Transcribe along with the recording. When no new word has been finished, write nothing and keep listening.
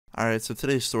Alright, so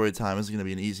today's story time is going to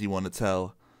be an easy one to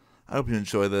tell. I hope you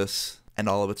enjoy this and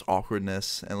all of its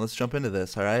awkwardness, and let's jump into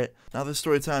this, alright? Now, this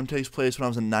story time takes place when I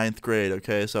was in 9th grade,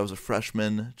 okay? So I was a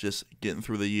freshman, just getting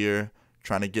through the year,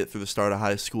 trying to get through the start of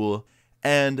high school.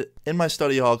 And in my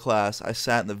study hall class, I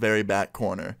sat in the very back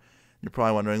corner. You're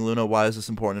probably wondering, Luna, why is this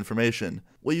important information?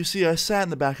 Well, you see, I sat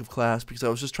in the back of class because I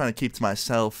was just trying to keep to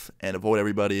myself and avoid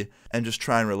everybody and just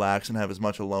try and relax and have as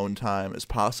much alone time as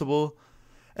possible.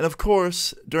 And of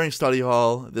course, during study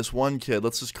hall, this one kid,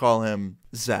 let's just call him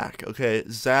Zach, okay?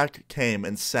 Zach came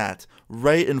and sat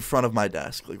right in front of my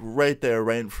desk, like right there,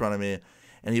 right in front of me,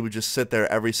 and he would just sit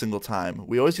there every single time.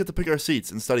 We always get to pick our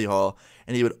seats in study hall,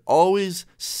 and he would always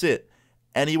sit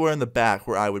anywhere in the back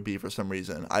where I would be for some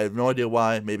reason. I have no idea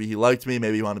why. Maybe he liked me,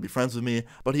 maybe he wanted to be friends with me,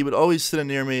 but he would always sit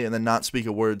near me and then not speak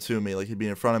a word to me. Like, he'd be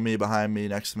in front of me, behind me,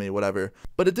 next to me, whatever.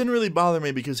 But it didn't really bother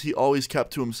me because he always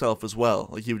kept to himself as well.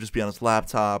 Like, he would just be on his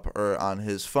laptop or on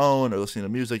his phone or listening to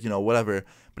music, whatever.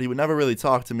 But he would never really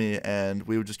talk to me, and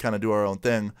we would just kind of do our own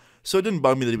thing. So it didn't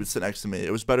bug me that he would sit next to me.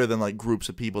 It was better than like groups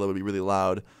of people that would be really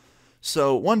loud.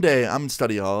 So one day I'm in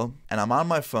study hall and I'm on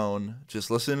my phone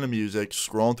just listening to music,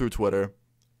 scrolling through Twitter.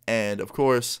 And, of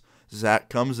course, Zach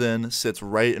comes in, sits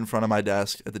right in front of my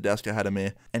desk, at the desk ahead of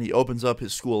me, and he opens up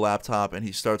his school laptop, and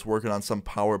he starts working on some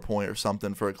PowerPoint or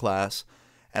something for a class.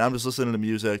 And I'm just listening to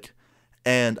music,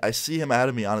 and I see him ahead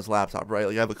of me on his laptop, right?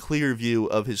 Like, I have a clear view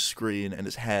of his screen and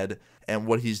his head and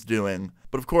what he's doing.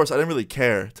 But, of course, I didn't really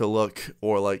care to look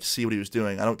or, like, see what he was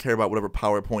doing. I don't care about whatever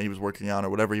PowerPoint he was working on or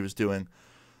whatever he was doing.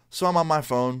 So I'm on my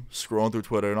phone, scrolling through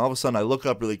Twitter, and all of a sudden I look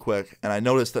up really quick, and I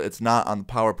notice that it's not on the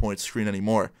PowerPoint screen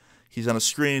anymore. He's on a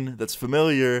screen that's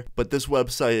familiar, but this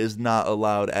website is not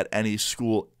allowed at any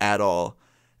school at all.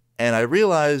 And I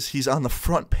realize he's on the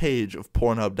front page of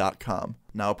Pornhub.com.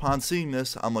 Now, upon seeing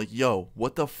this, I'm like, yo,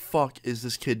 what the fuck is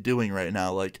this kid doing right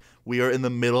now? Like, we are in the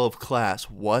middle of class.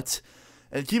 What?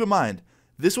 And keep in mind,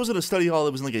 this wasn't a study hall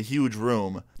that was in like a huge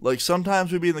room. Like,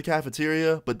 sometimes we'd be in the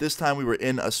cafeteria, but this time we were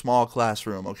in a small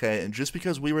classroom, okay? And just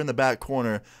because we were in the back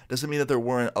corner doesn't mean that there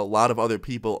weren't a lot of other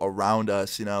people around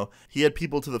us, He had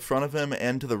people to the front of him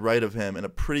and to the right of him in a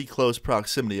pretty close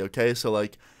proximity, okay? So,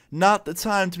 like, not the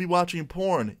time to be watching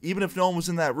porn. Even if no one was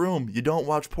in that room, you don't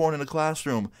watch porn in a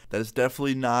classroom. That is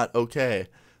definitely not okay.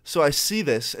 So I see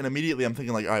this, and immediately I'm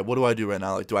thinking, like, all right, what do I do right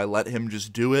now? Like, do I let him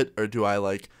just do it, or do I,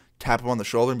 like, tap him on the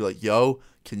shoulder and be like, yo,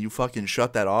 can you fucking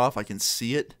shut that off? I can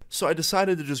see it. So I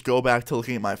decided to just go back to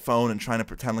looking at my phone and trying to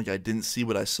pretend like I didn't see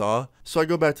what I saw. So I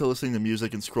go back to listening to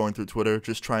music and scrolling through Twitter,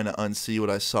 just trying to unsee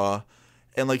what I saw.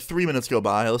 And like 3 minutes go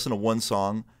by, I listen to one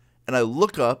song, and I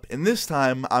look up, and this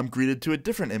time I'm greeted to a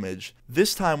different image.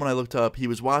 This time when I looked up, he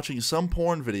was watching some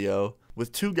porn video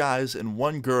with 2 guys and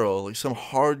 1 girl, like some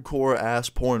hardcore ass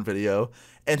porn video,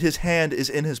 and his hand is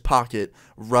in his pocket,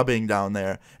 rubbing down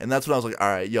there. And that's when I was like, all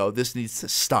right, yo, this needs to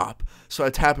stop. So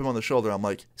I tap him on the shoulder. I'm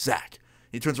like, Zach.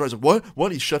 He turns around and he's like,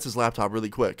 what? He shuts his laptop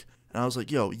really quick. And I was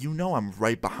like, yo, I'm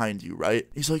right behind you, right?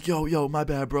 He's like, yo, my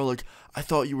bad, bro. Like, I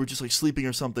thought you were just, like, sleeping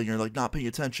or something or, like, not paying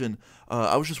attention.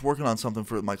 I was just working on something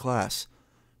for my class.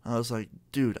 I was like,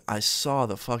 dude, I saw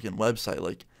the fucking website.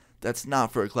 Like, that's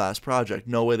not for a class project.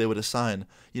 No way they would assign,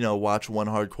 watch one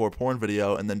hardcore porn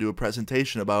video and then do a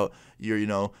presentation about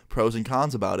your, pros and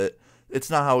cons about it. It's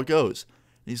not how it goes.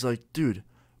 And he's like, dude,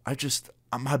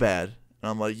 my bad. And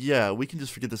I'm like, yeah, we can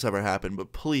just forget this ever happened,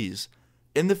 but please,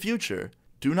 in the future,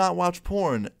 do not watch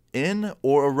porn in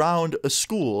or around a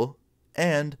school,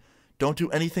 and don't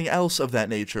do anything else of that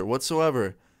nature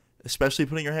whatsoever. Especially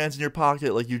putting your hands in your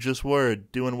pocket like you just were,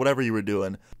 doing whatever you were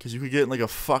doing, because you could get in like a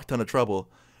fuck ton of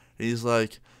trouble. He's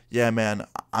like, yeah, man,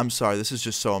 I'm sorry. This is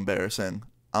just so embarrassing.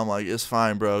 I'm like, it's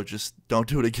fine, bro. Just don't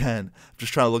do it again. I'm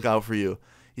just trying to look out for you.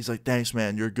 He's like, thanks,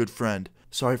 man. You're a good friend.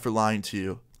 Sorry for lying to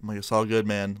you. I'm like, it's all good,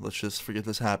 man. Let's just forget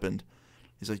this happened.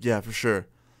 He's like, yeah, for sure.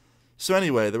 So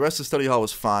anyway, the rest of study hall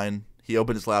was fine. He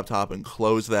opened his laptop and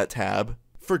closed that tab.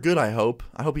 For good, I hope.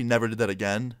 I hope he never did that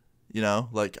again.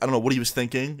 Like, I don't know what he was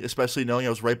thinking, especially knowing I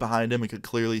was right behind him and could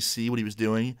clearly see what he was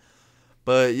doing.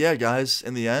 But yeah, guys,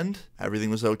 in the end, everything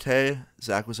was okay.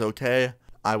 Zach was okay.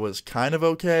 I was kind of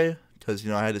okay because,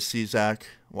 I had to see Zach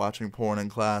watching porn in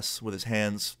class with his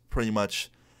hands pretty much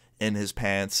in his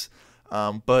pants.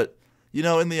 But,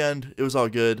 in the end, it was all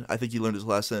good. I think he learned his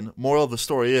lesson. Moral of the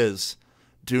story is,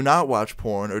 do not watch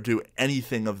porn or do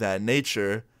anything of that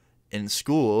nature in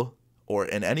school or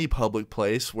in any public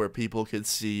place where people could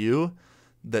see you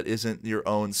that isn't your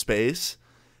own space.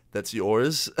 That's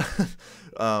yours.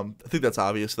 I think that's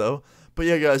obvious, though. But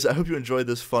yeah, guys, I hope you enjoyed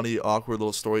this funny, awkward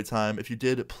little story time. If you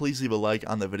did, please leave a like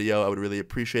on the video. I would really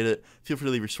appreciate it. Feel free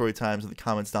to leave your story times in the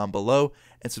comments down below.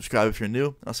 And subscribe if you're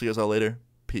new. I'll see you guys all later.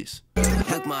 Peace.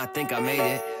 Look, ma, I think I made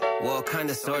it. Well,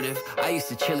 kinda, sort of. I used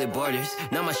to chill at Borders.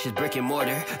 Now my shit's brick and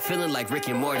mortar. Feeling like Rick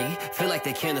and Morty. Feel like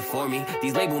they can't afford me.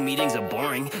 These label meetings are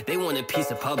boring. They want a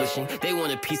piece of publishing. They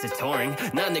want a piece of touring.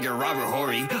 Nah, nigga, Robert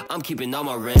Horry. I'm keeping all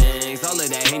my rings. All of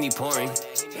that Henny pouring.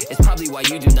 It's probably why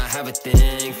you do not have a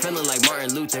thing. Feeling like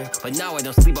Martin Luther. But now I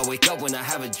don't sleep. I wake up when I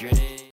have a drink.